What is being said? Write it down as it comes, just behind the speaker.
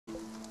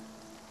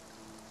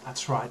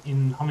That's right,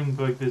 in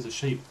Hummingbird there's a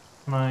sheep.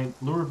 Can I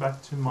lure her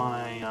back to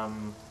my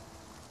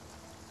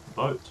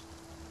boat?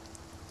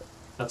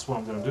 That's what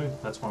I'm gonna do.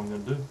 That's what I'm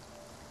gonna do.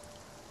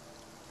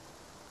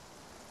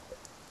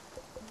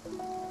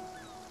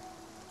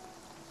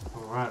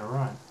 Alright,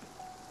 alright.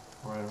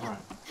 Alright, alright.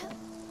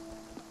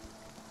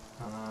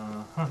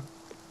 Huh.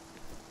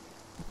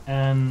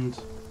 And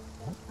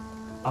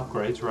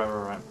upgrades,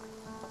 right.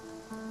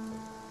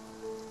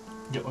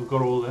 Yep, I've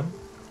got all of them.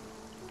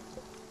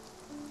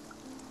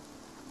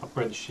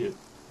 Upgrade the ship.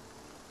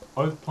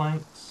 Oak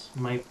planks,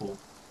 maple.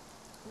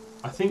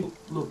 I think,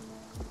 look,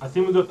 I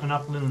think we've got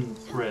enough linen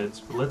threads,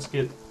 but let's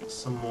get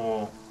some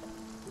more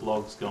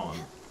logs going.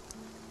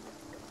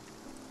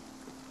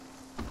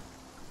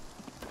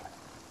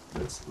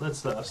 Let's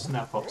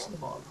snap up some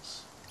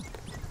logs.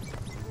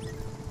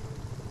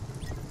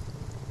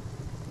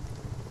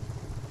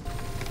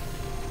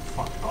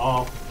 Fuck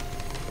off.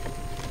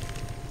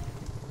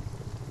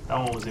 That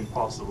one was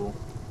impossible.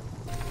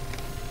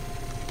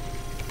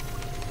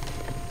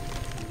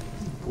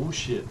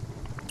 Bullshit.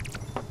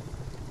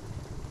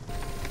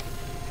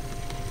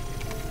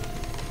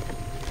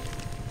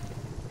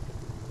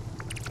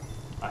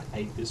 I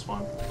hate this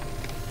one.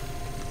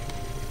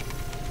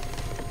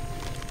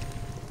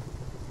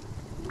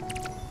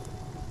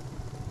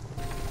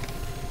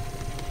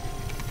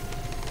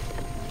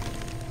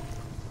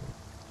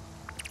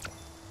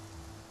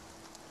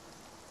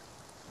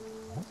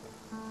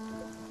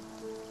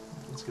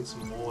 Let's get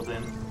some more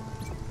then.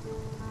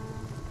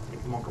 Hey,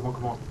 come on, come on,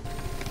 come on.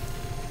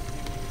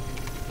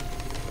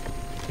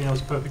 I think that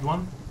was a perfect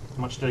one.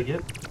 How much did I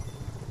get?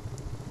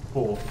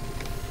 4.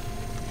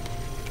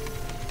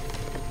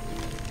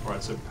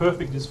 Alright, so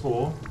perfect is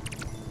 4.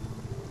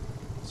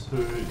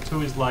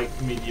 2 is like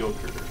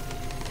mediocre.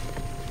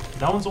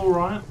 That one's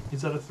alright.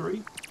 Is that a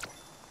 3?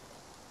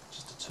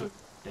 Just a 2.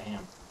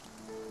 Damn.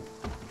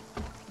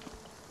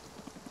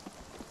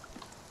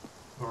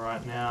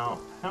 Alright, now,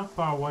 how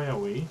far away are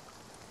we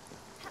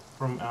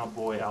from our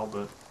boy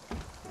Albert?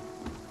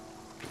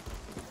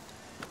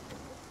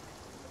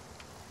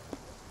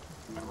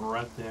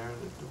 Right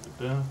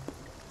there.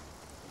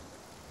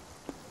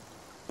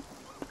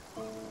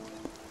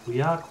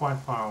 We are quite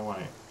far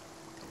away.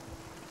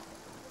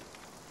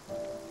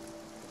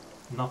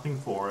 Nothing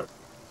for it.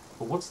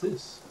 But what's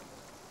this?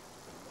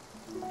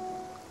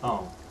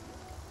 Oh.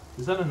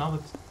 Is that another...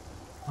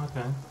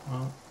 Okay,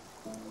 well...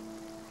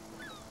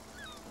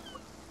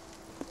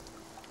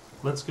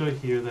 Let's go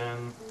here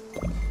then.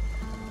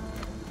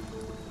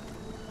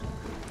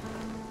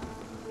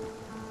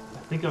 I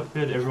think I've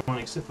fed everyone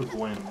except for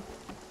Gwen.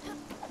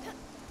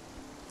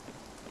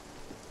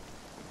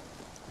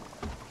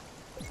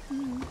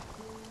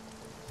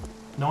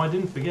 No, I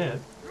didn't forget.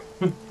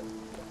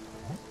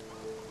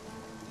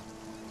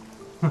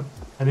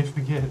 I didn't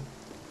forget.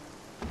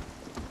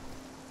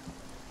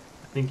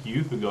 I think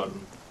you've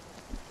forgotten.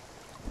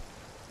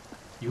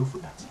 You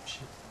forgot some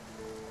shit.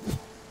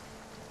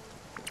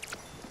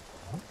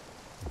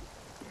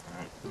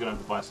 Alright, we're gonna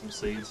have to buy some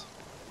seeds.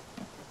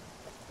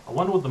 I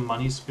wonder what the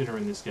money spinner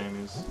in this game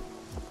is.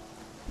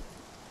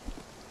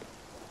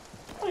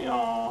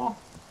 Oh,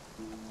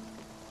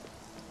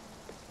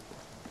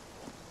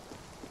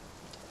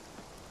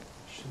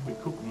 should we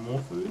cook more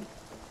food?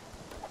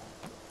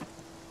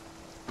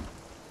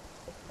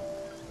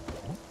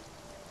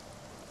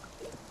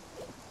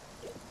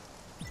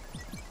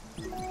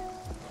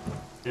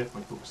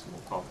 Definitely cook some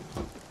more coffee.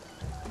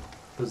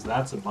 Because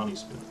that's a money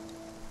spinner.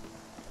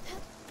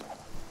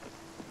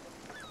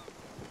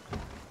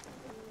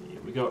 Yeah,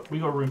 we got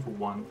room for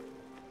one.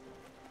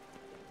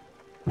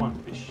 One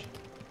fish.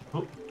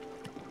 Oh.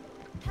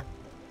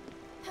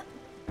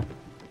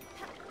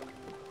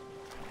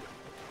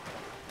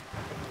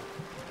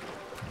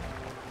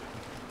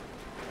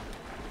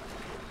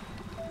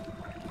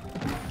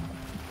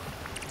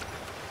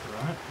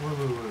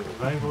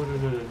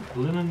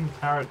 Linen,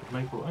 carrot,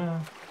 maple.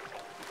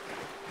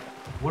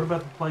 What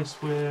about the place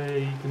where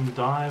you can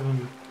dive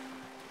and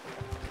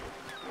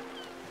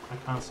I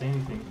can't see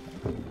anything?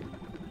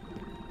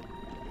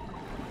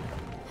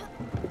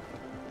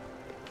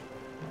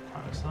 That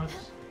kind of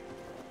sucks.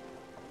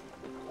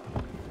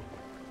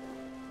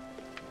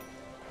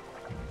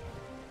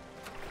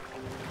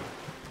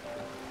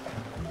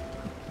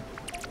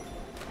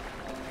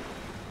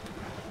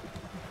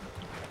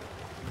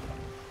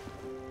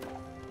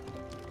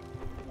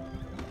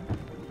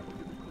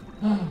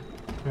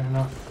 Fair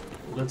enough.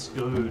 Let's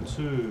go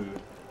to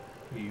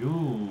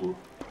you.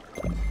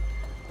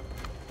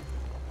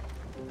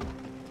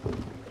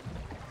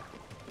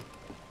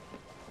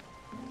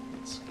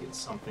 Let's get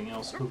something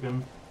else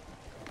cooking.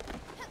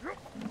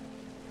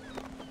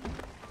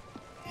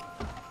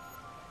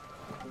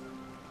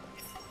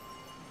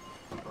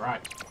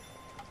 Right.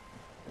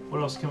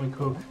 What else can we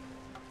cook?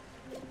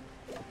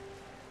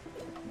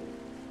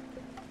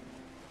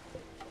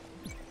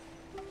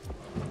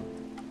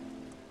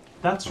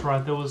 That's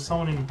right, there was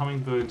someone in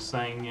Hummingbird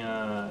saying,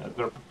 I've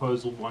got a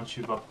proposal once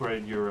you've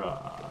upgraded your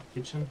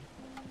kitchen.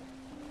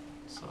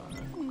 So...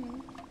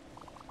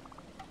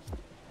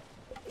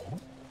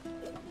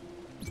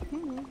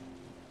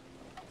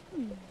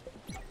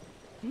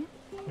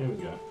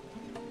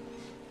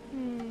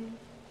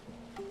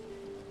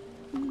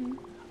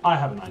 I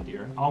have an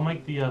idea. I'll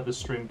make the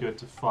stream go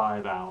to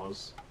 5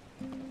 hours.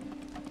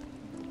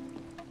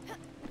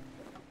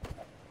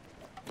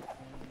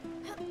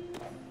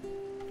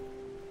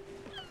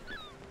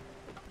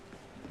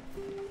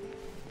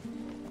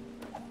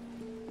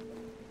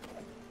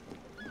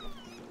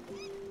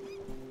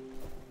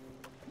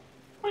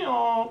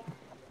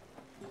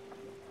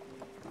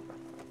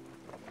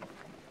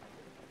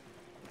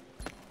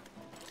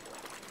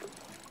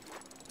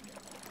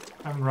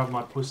 I haven't rubbed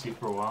my pussy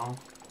for a while.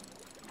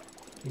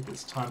 I think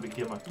it's time to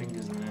get my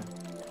fingers in there.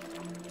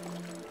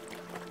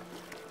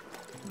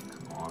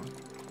 Come on.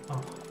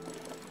 Oh.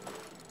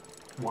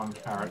 1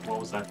 carrot, what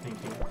was I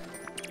thinking?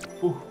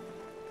 Ooh,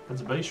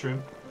 that's a bay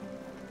shrimp.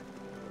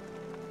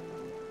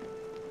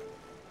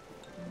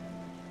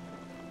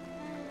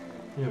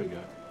 There we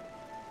go.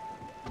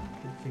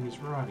 Get the fingers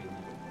right in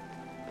there.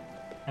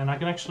 And I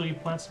can actually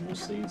plant some more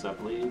seeds, I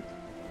believe.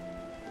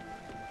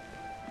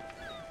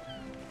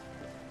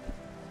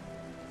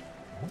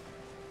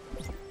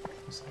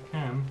 Yes, I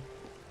can.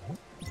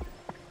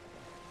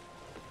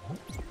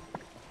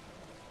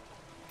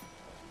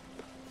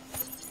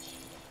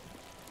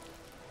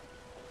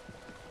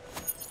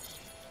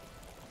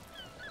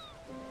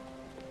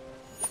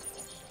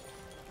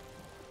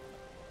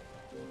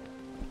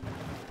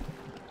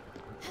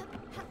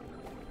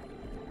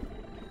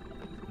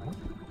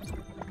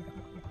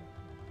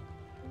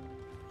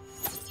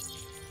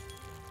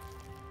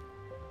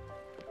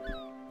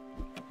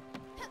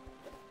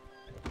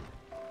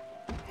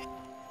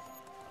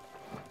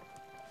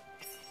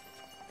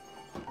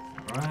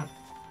 Alright.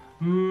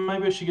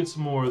 Maybe I should get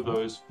some more of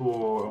those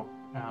for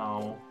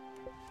our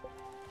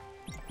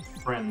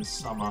friend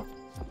Summer.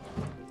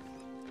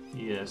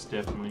 Yes,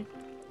 definitely.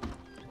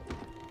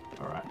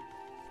 Alright.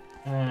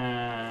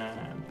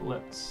 And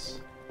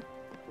let's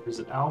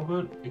visit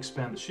Albert,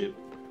 expand the ship.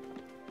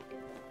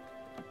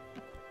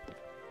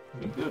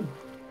 Be good.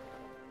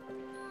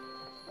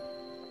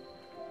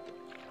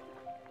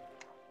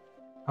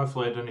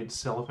 Hopefully I don't need to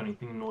sell off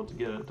anything in order to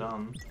get it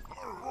done.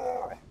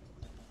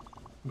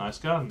 Nice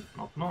garden.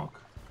 Knock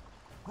knock.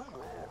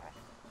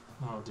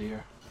 Oh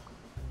dear.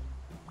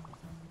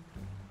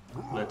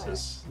 Let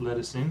us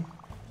in.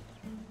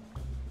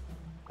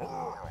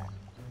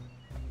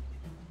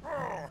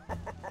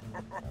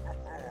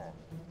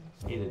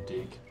 Eat a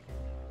dick.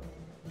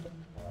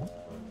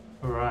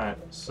 Alright,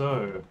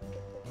 so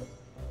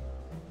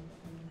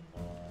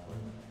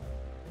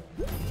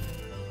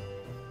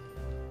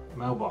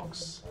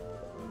mailbox.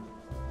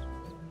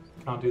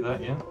 Can't do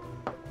that yet.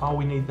 Oh,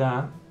 we need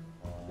that.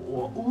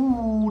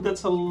 Ooh,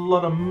 that's a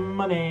lot of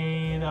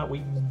money that we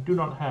do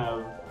not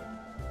have.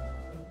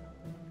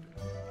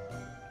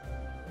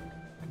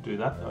 Could do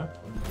that though.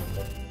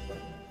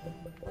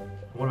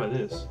 What about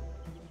this?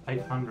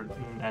 800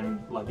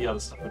 and like the other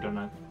stuff we don't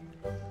know.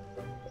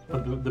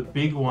 But the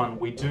big one,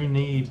 we do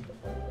need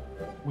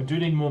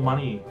more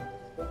money.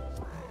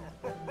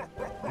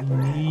 We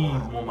need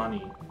more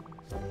money.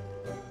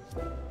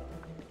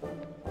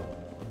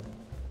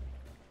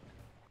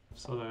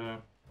 So,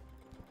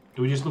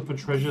 do we just look for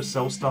treasure,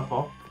 sell stuff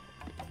off?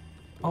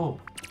 Oh,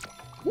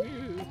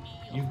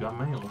 you got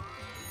mail.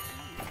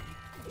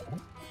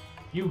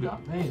 You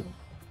got mail.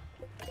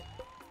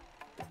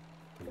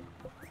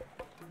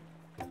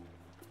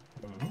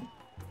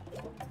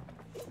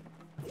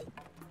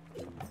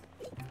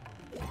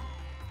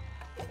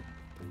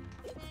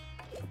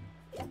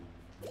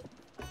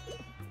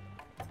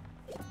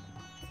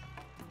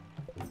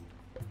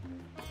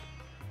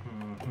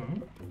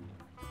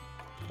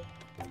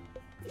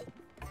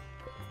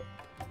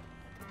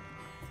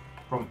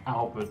 From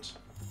Albert.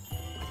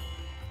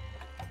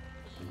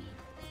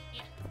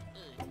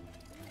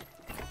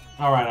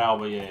 Alright,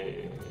 Albert,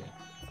 yeah.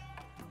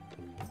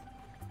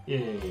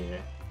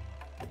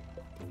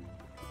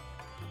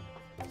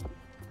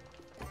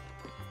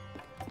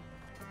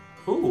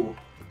 Ooh.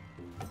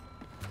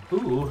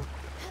 Ooh.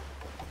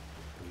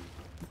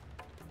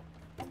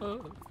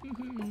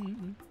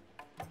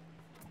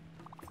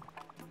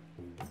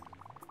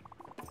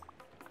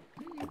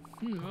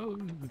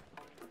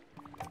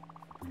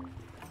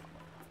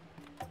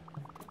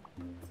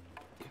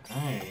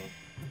 Okay.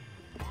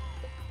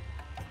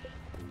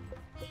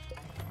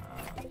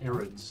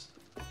 Erids.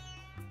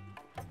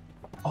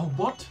 Oh,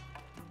 what?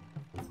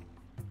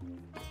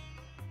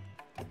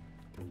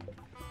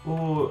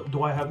 Or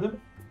do I have them?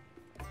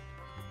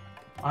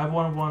 I have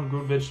one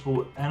grilled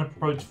vegetable and a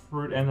poached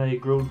fruit and a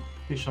grilled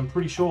fish, I'm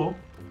pretty sure.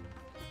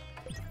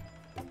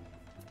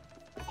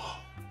 Oh.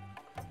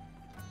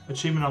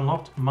 Achievement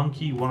unlocked,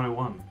 Monkey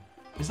 101.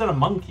 Is that a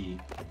monkey?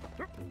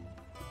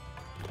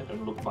 That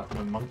don't look like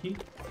a monkey.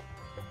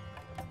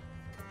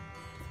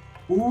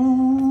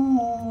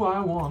 Ooh,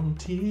 I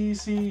want tea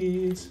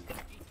seeds.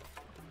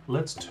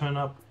 Let's turn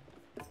up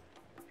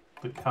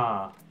the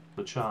char.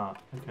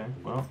 Okay,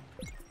 well,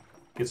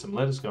 get some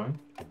lettuce going.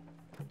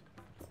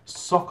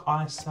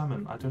 Sockeye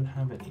salmon, I don't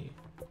have any.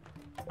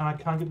 And I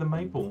can't get the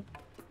maple.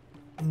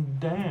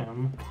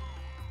 Damn.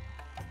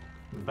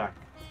 Back.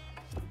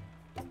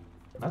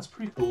 That's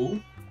pretty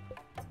cool.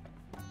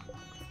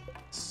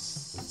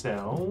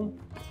 Sell.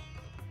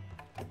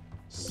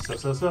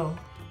 Sell. Sell.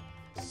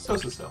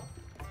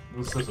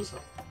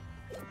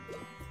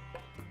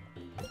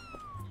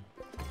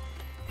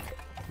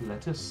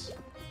 Lettuce.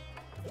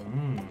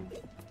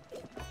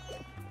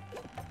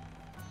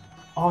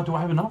 Oh, do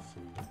I have enough?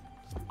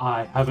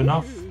 I have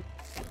enough.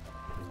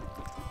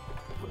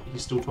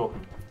 He's still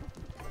talking.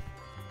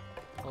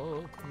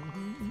 Oh,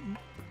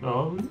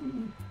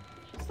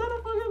 is that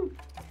a fucking...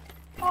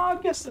 Oh, I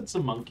guess that's a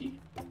monkey.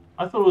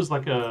 I thought it was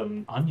like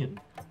an onion.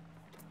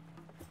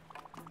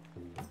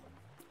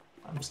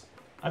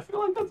 I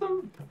feel like that's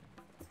a...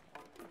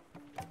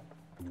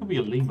 Could be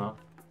a lemur.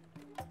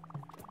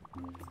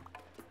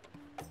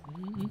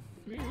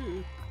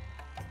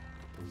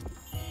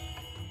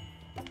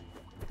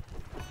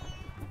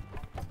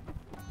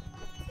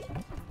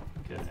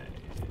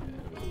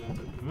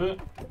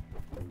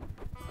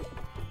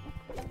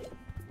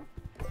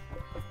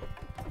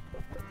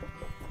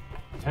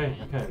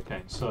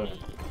 Okay. So,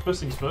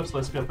 first things first,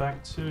 let's go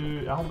back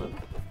to Albert.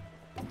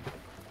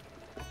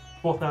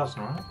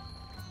 4,000, right?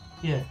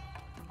 Yeah.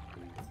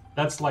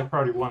 That's like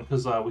priority 1,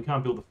 because we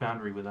can't build the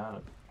foundry without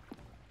it.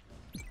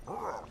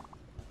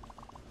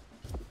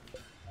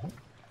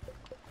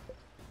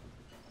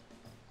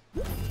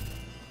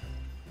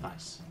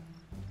 Nice.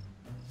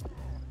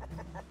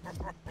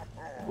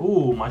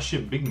 Ooh, my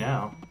ship big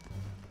now.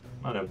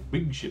 Not a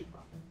big ship.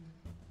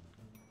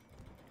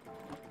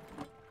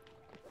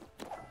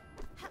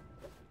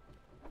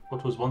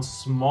 What was once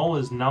small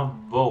is now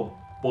big.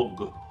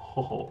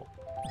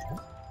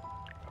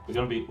 We're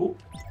gonna be ooh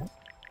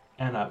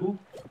and a ooh.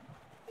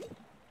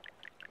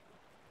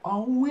 A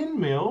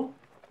windmill.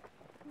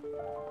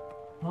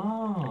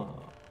 Ah,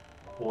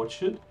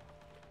 orchard.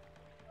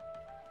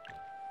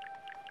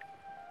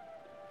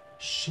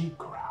 Sheep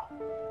corral.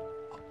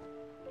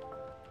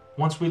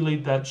 Once we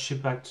lead that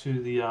ship back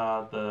to the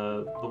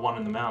one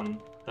in the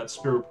mountain, that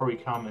spirit will probably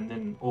come and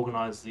then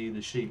organize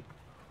the sheep.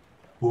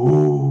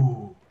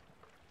 Ooh.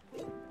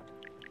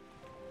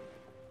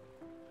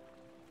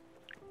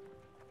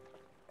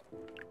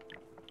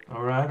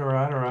 Alright.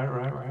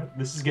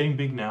 This is getting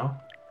big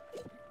now.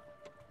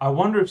 I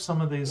wonder if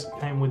some of these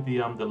came with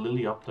the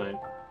Lily update.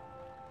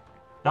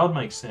 That would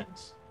make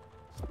sense.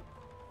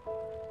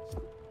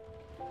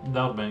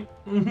 That would make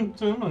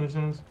too much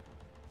sense.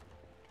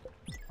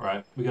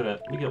 Alright, we gotta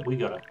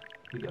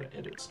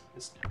edit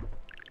this now.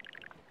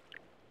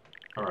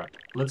 Alright,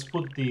 let's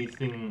put the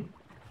thing...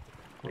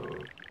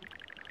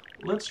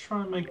 let's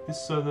try and make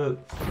this so that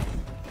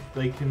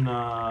they can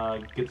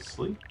get to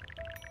sleep.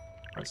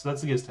 Alright, so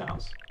that's the guest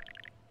house.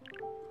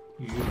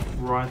 You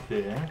right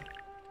there.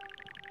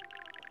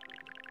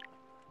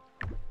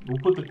 We'll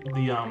put the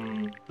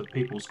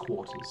people's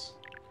quarters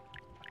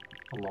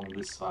along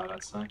this side,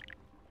 I'd say.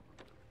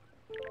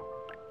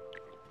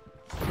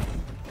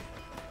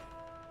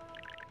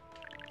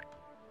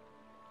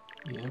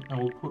 Yeah, and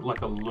we'll put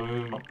like a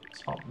loom up the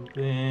top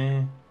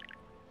there.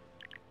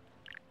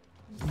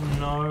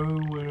 No,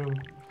 we'll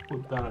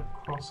put that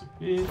across a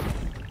bit.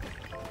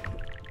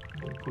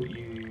 We'll put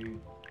you...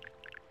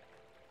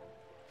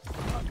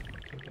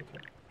 Okay.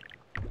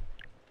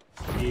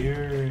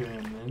 Here,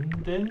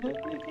 and then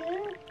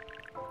again.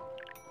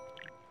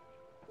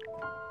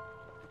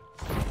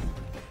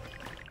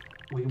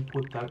 We can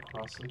put that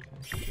across, okay.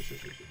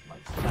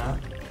 Like that.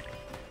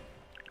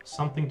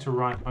 Something to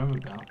write home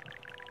about.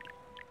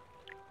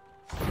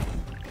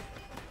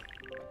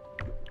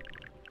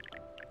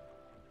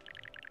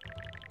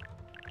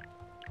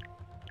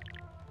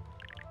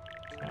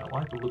 Okay, I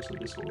like the looks of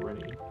this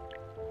already.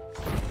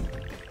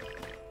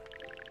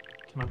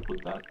 Can I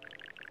put that?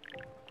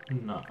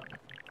 No, I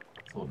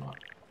thought not.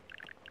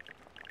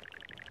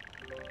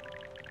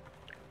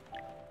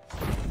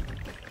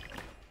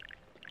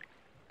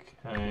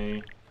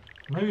 Okay,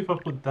 maybe if I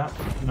put that.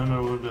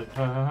 No, we'll do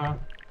ha.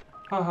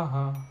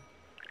 Well,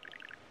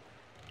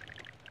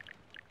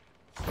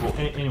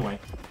 anyway,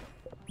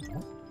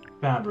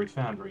 foundry.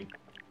 Right.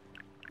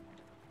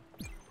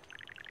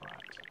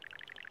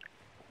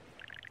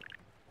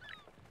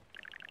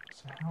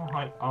 So how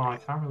high? Oh, I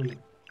can't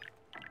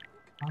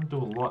do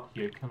a lot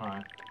here, can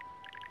I?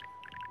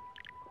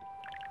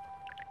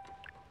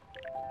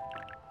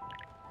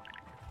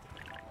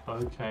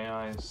 Okay,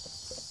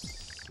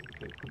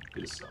 okay, put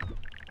this up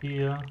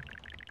here.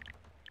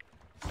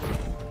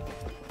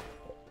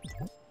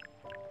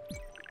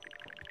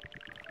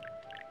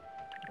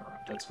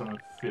 Alright, that's gonna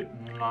fit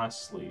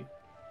nicely.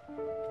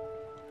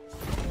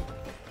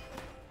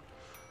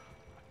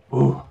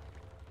 Ooh,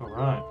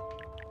 alright.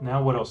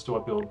 Now what else do I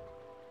build?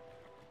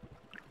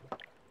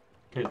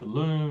 Okay, the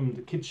loom,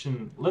 the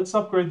kitchen. Let's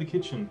upgrade the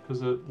kitchen,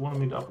 because it wanted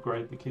me to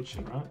upgrade the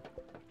kitchen, right?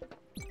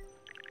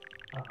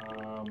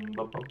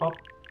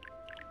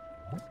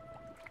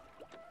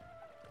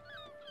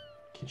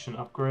 Kitchen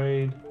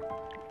upgrade.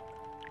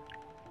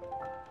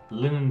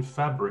 Linen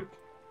fabric.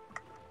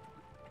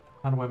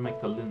 How do I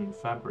make the linen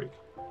fabric?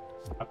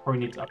 I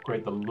probably need to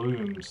upgrade the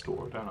loom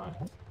store, don't I?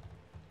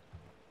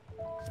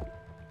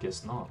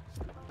 Guess not.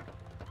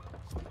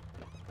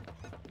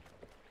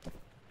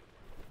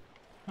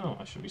 Oh,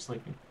 I should be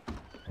sleeping.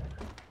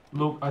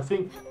 Look, I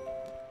think...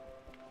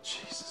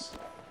 Jesus.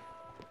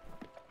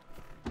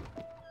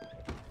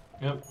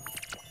 Yep.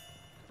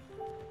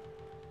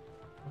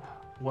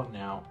 What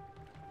now?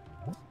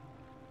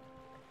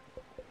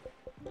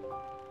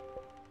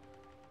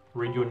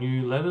 Read your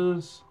new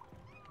letters.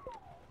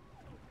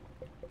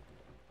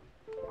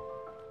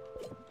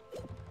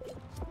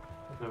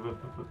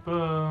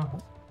 A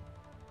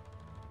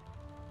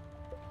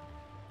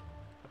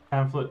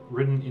pamphlet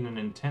written in an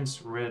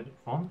intense red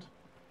font.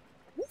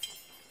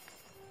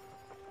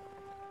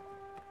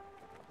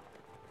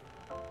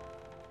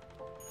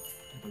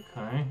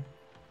 Okay.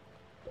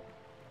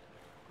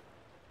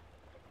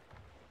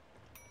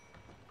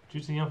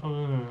 Juicy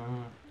apple.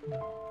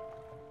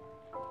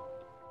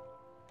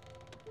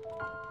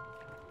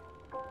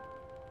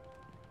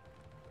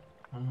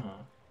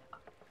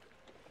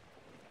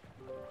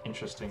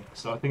 Interesting.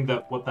 So I think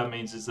that what that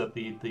means is that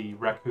the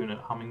raccoon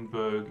at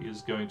Hummingberg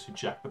is going to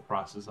jack the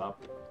prices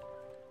up.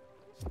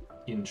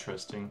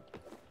 Interesting.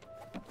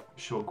 I'm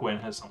sure Gwen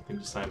has something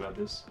to say about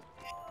this.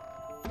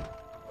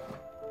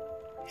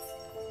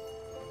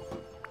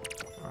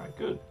 Alright,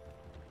 good.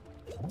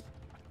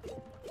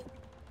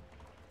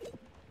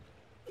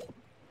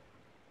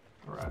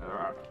 Alright,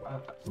 alright.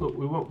 Look,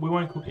 we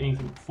won't cook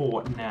anything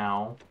for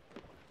now.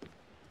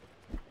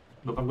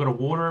 Look, I'm gonna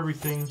water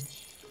everything,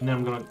 and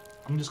then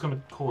I'm just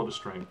gonna call it a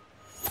stream.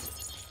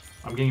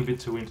 I'm getting a bit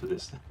too into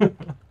this.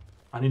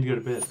 I need to go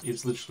to bed.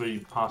 It's literally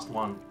past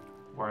 1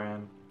 where I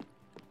am.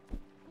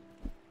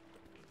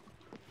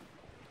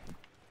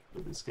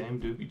 But this game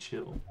do be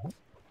chill.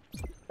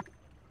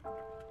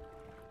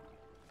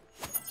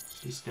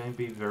 This game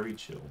be very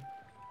chill.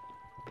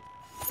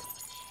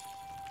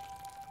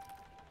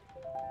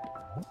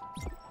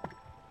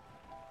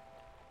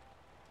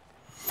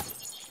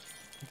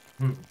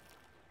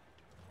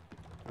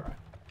 Alright.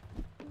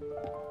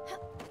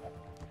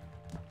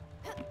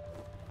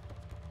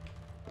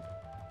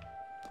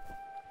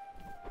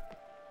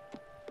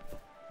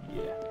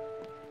 Yeah.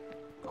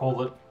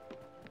 Call it.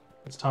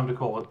 It's time to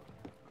call it.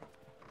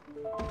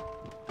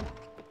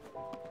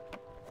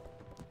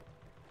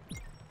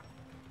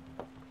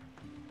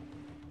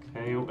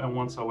 Okay, and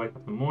once I wake up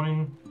in the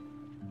morning,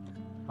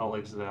 I'll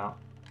exit out.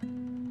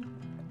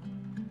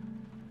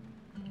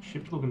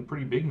 Ship's looking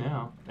pretty big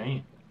now.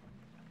 Damn.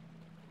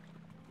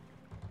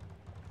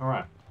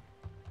 Alright.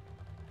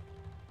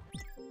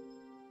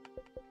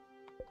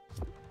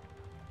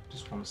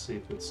 Just want to see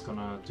if it's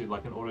gonna do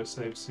like an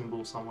autosave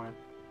symbol somewhere.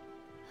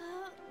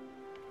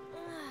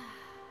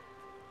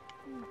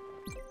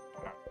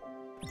 Alright.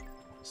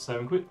 Save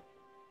and quit.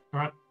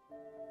 Alright.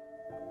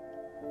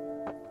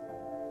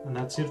 And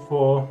that's it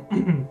for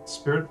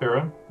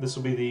Spiritfarer. This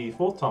will be the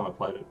 4th time I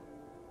played it.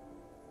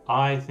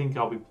 I think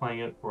I'll be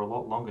playing it for a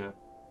lot longer.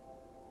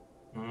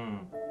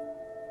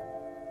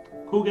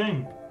 Cool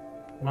game.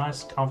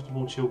 Nice,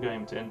 comfortable, chill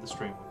game to end the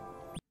stream with.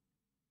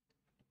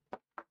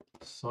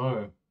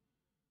 So,